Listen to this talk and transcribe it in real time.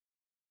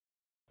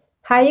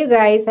Hi you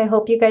guys, I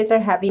hope you guys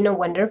are having a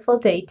wonderful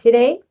day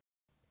today.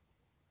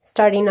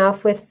 Starting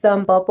off with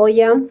some bubble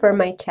yum for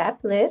my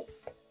chapped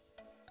lips.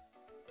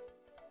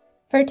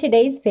 For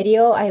today's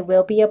video, I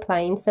will be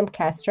applying some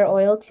castor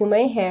oil to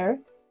my hair.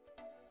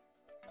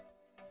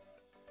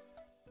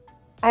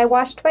 I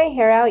washed my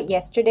hair out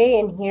yesterday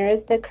and here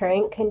is the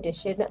current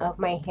condition of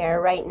my hair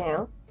right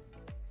now.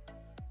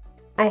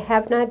 I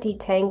have not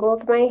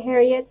detangled my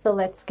hair yet, so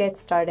let's get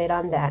started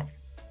on that.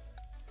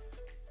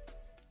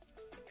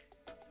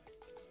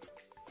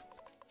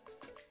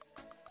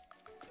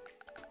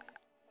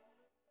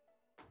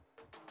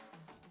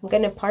 I'm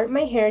going to part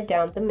my hair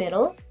down the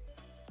middle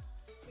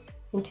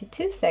into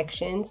two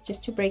sections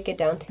just to break it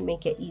down to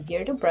make it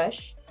easier to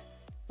brush.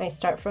 I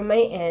start from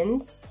my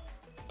ends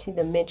to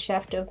the mid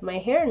shaft of my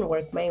hair and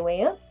work my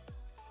way up.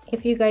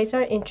 If you guys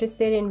are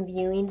interested in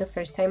viewing the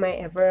first time I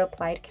ever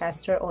applied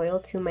castor oil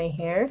to my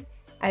hair,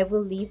 I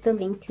will leave the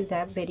link to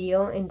that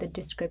video in the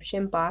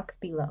description box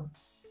below.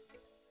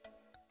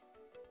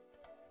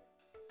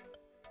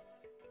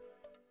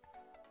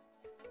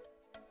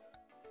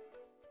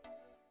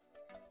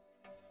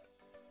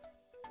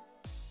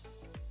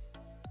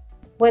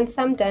 Once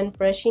I'm done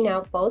brushing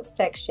out both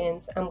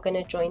sections, I'm going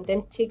to join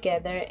them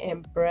together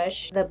and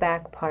brush the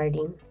back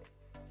parting.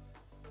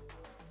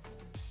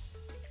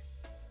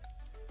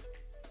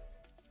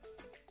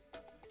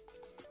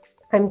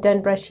 I'm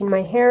done brushing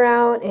my hair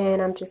out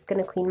and I'm just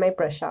going to clean my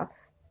brush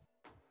off.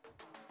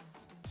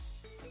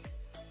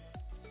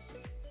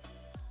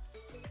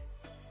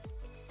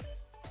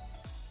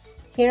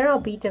 Here I'll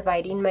be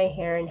dividing my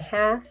hair in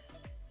half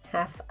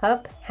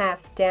up,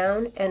 half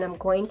down, and I'm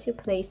going to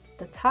place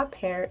the top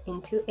hair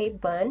into a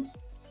bun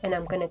and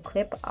I'm going to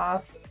clip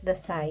off the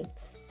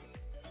sides.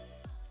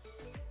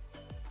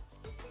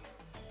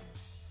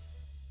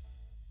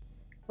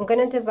 I'm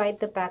going to divide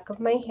the back of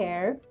my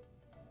hair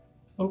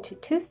into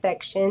two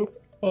sections,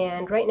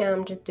 and right now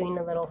I'm just doing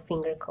a little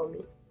finger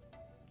combing.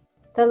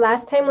 The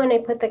last time when I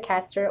put the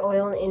castor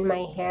oil in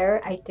my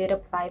hair, I did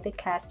apply the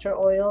castor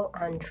oil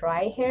on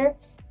dry hair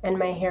and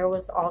my hair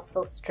was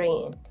also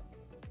straightened.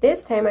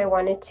 This time I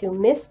wanted to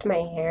mist my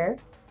hair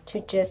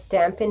to just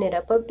dampen it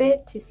up a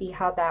bit to see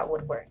how that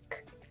would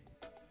work.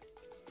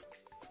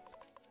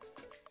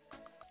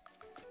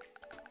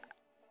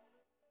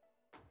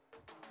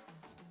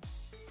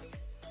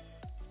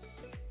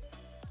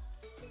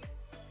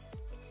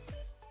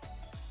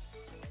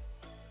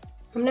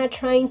 I'm not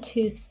trying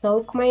to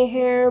soak my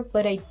hair,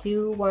 but I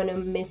do want to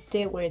mist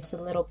it where it's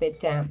a little bit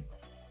damp.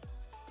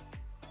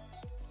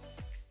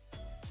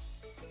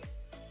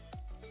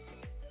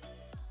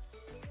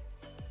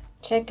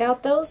 Check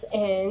out those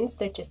ends,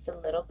 they're just a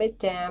little bit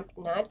damp,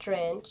 not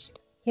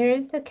drenched. Here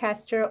is the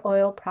castor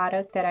oil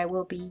product that I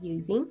will be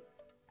using.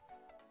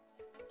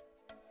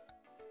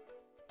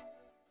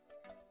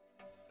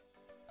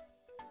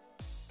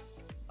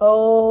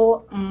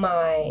 Oh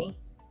my,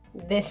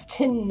 this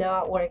did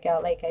not work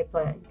out like I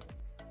planned.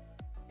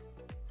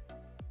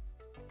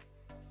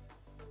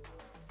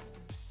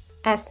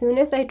 As soon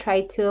as I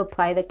tried to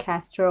apply the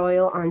castor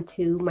oil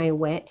onto my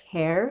wet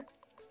hair,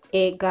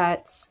 it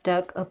got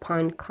stuck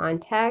upon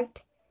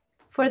contact.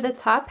 For the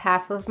top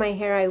half of my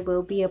hair, I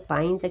will be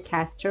applying the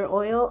castor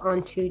oil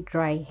onto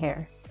dry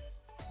hair.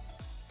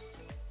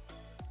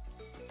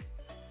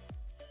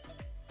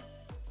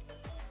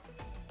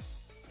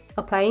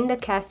 Applying the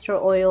castor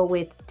oil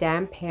with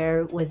damp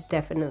hair was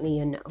definitely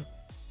a no.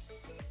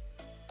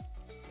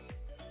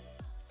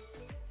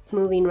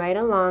 Moving right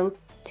along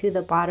to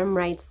the bottom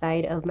right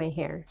side of my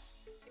hair.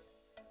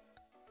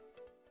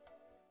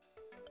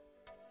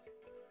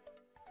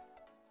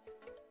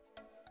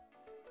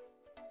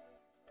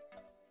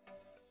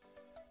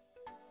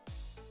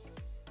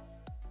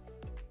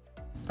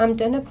 I'm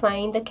done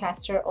applying the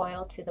castor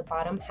oil to the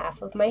bottom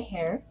half of my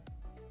hair.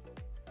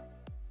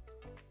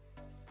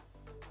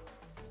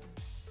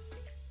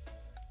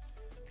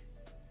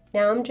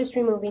 Now I'm just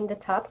removing the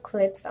top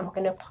clips. I'm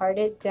going to part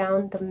it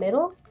down the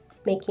middle,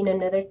 making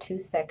another two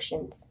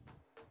sections.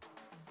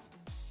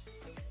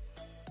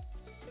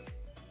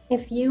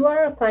 If you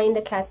are applying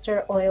the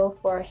castor oil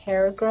for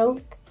hair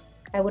growth,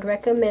 I would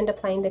recommend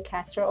applying the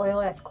castor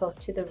oil as close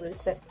to the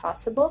roots as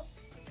possible.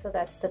 So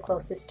that's the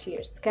closest to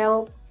your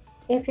scalp.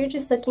 If you're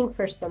just looking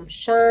for some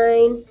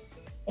shine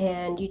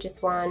and you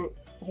just want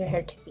your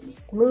hair to be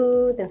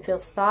smooth and feel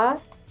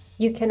soft,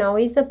 you can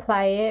always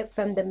apply it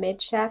from the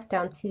mid shaft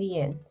down to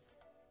the ends.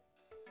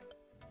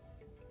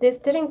 This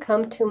didn't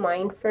come to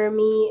mind for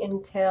me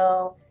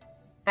until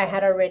I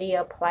had already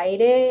applied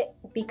it.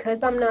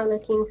 Because I'm not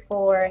looking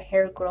for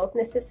hair growth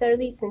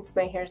necessarily, since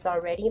my hair is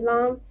already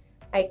long,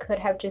 I could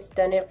have just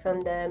done it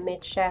from the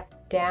mid shaft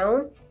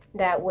down.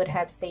 That would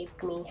have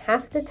saved me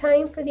half the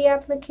time for the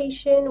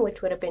application,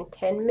 which would have been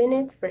 10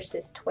 minutes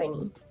versus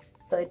 20.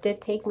 So it did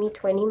take me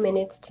 20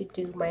 minutes to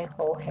do my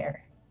whole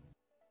hair.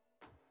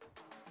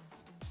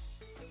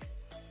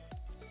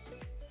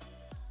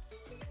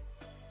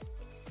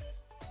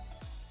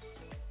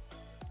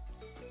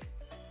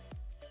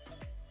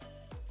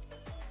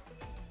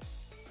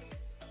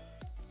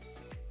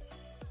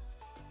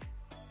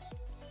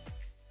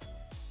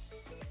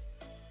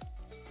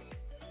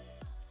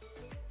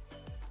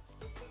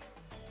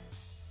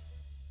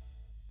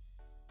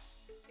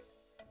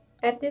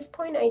 At this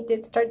point, I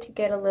did start to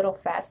get a little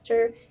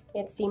faster.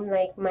 It seemed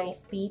like my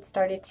speed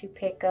started to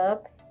pick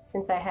up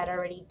since I had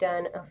already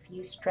done a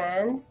few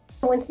strands.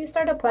 Once you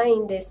start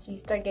applying this, you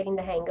start getting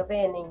the hang of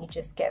it and then you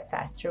just get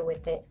faster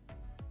with it.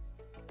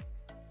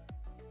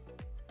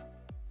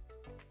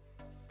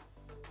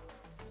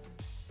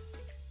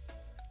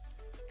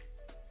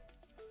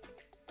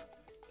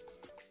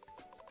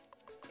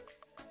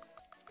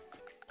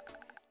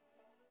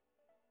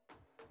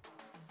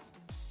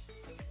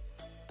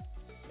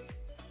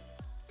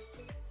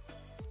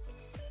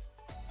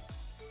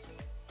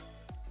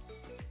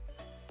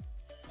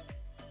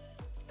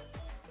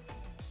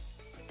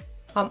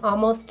 I'm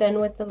almost done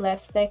with the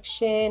left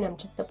section. I'm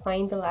just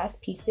applying the last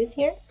pieces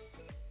here,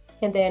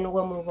 and then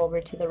we'll move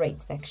over to the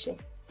right section.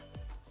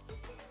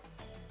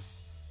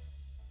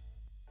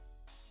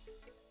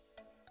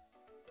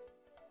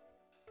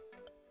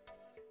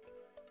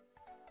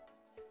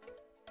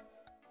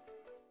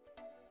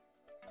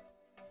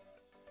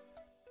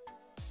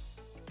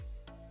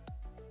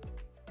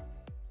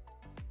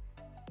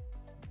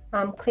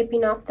 I'm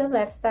clipping off the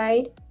left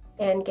side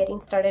and getting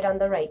started on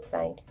the right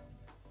side.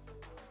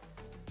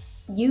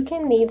 You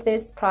can leave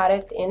this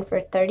product in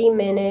for 30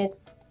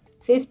 minutes,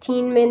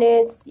 15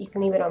 minutes, you can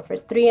leave it on for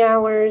 3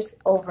 hours,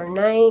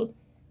 overnight,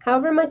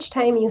 however much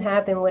time you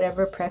have and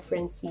whatever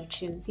preference you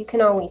choose. You can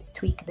always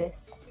tweak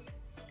this.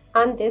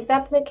 On this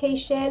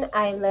application,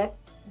 I left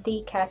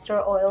the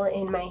castor oil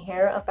in my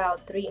hair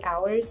about 3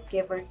 hours,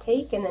 give or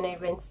take, and then I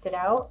rinsed it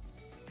out.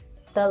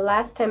 The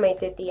last time I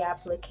did the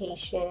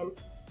application,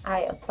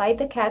 I applied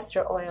the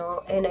castor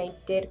oil and I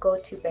did go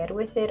to bed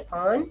with it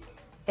on,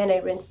 and I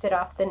rinsed it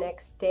off the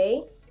next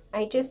day.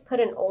 I just put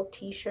an old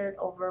t-shirt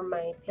over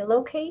my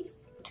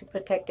pillowcase to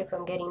protect it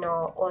from getting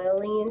all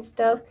oily and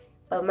stuff,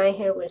 but my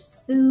hair was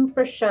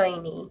super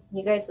shiny.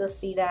 You guys will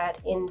see that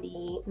in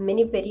the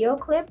mini video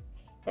clip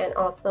and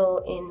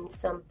also in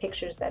some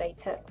pictures that I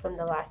took from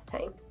the last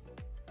time.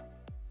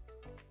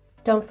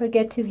 Don't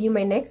forget to view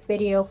my next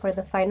video for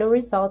the final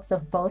results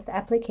of both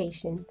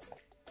applications.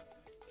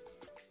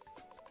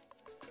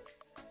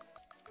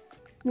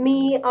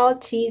 Me, all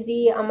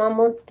cheesy, I'm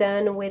almost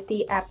done with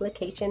the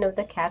application of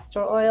the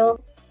castor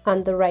oil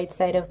on the right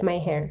side of my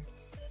hair.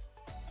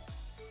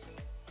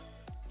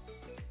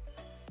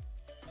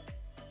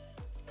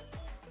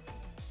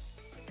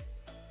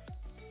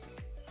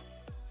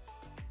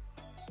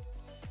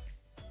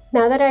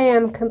 Now that I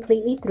am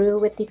completely through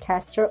with the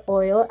castor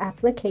oil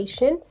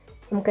application,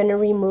 I'm going to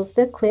remove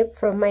the clip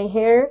from my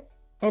hair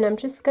and I'm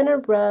just going to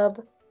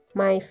rub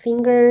my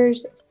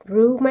fingers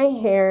through my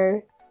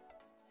hair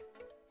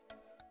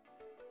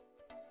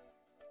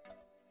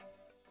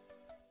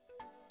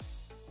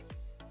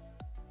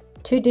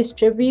to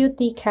distribute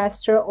the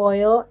castor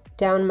oil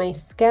down my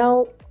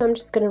scalp. I'm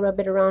just going to rub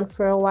it around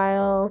for a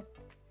while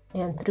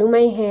and through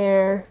my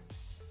hair.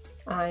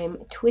 I'm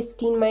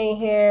twisting my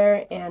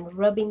hair and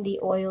rubbing the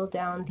oil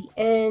down the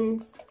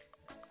ends.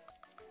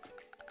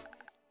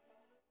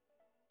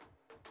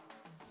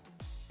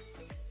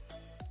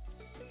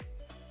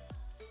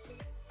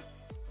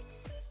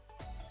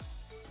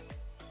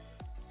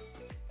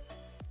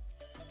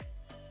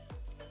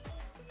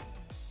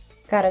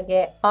 Gotta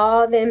get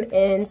all them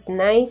ends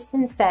nice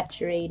and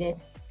saturated.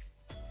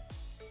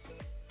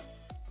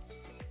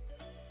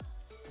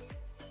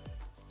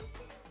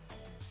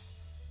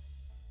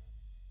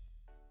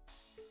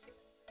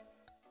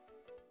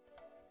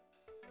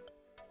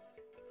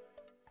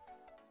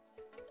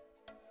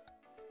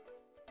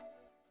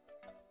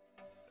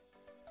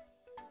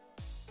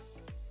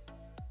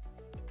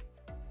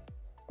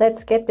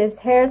 Let's get this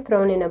hair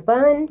thrown in a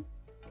bun.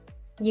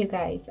 You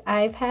guys,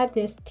 I've had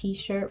this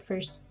t-shirt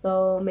for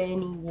so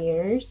many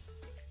years.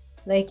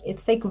 Like,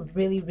 it's like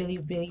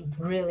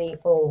really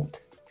old.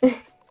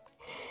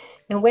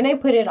 And when I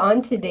put it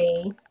on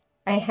today,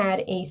 I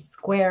had a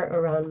square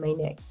around my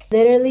neck.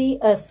 Literally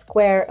a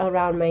square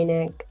around my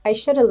neck. I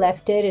should have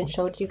left it and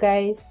showed you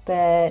guys,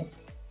 but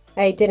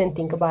I didn't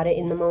think about it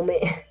in the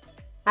moment.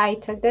 I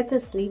tugged at the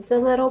sleeves a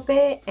little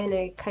bit and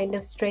it kind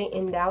of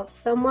straightened out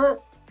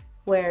somewhat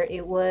where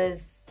it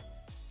was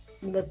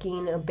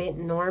looking a bit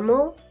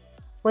normal.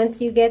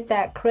 Once you get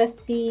that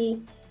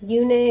crusty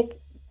U-neck,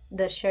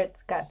 the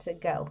shirt's got to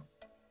go.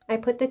 I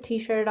put the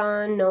t-shirt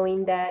on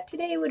knowing that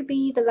today would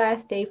be the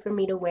last day for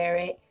me to wear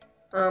it.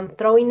 I'm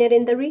throwing it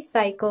in the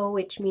recycle,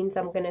 which means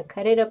I'm gonna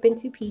cut it up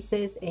into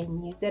pieces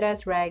and use it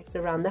as rags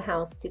around the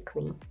house to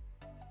clean.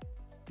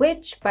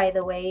 Which, by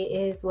the way,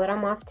 is what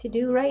I'm off to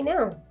do right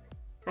now.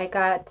 I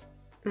got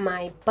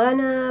my bun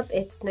up,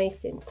 it's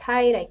nice and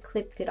tight, I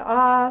clipped it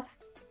off.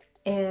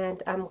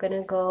 And I'm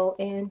gonna go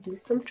and do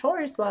some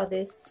chores while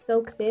this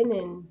soaks in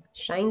and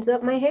shines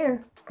up my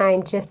hair.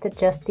 I'm just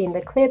adjusting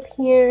the clip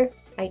here.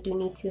 I do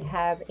need to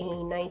have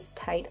a nice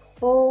tight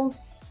hold,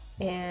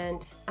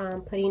 and I'm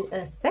putting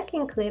a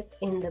second clip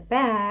in the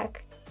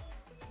back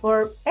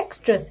for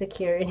extra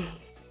security.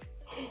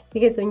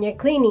 Because when you're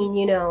cleaning,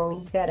 you know,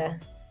 you gotta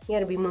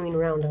be moving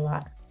around a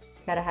lot.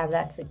 Gotta have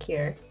that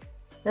secure.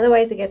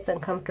 Otherwise it gets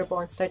uncomfortable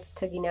and starts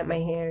tugging at my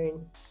hair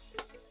and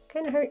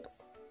kind of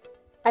hurts.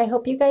 I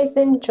hope you guys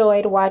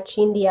enjoyed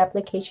watching the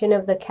application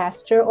of the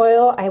castor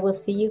oil. I will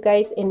see you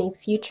guys in a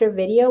future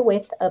video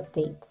with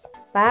updates.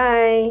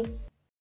 Bye!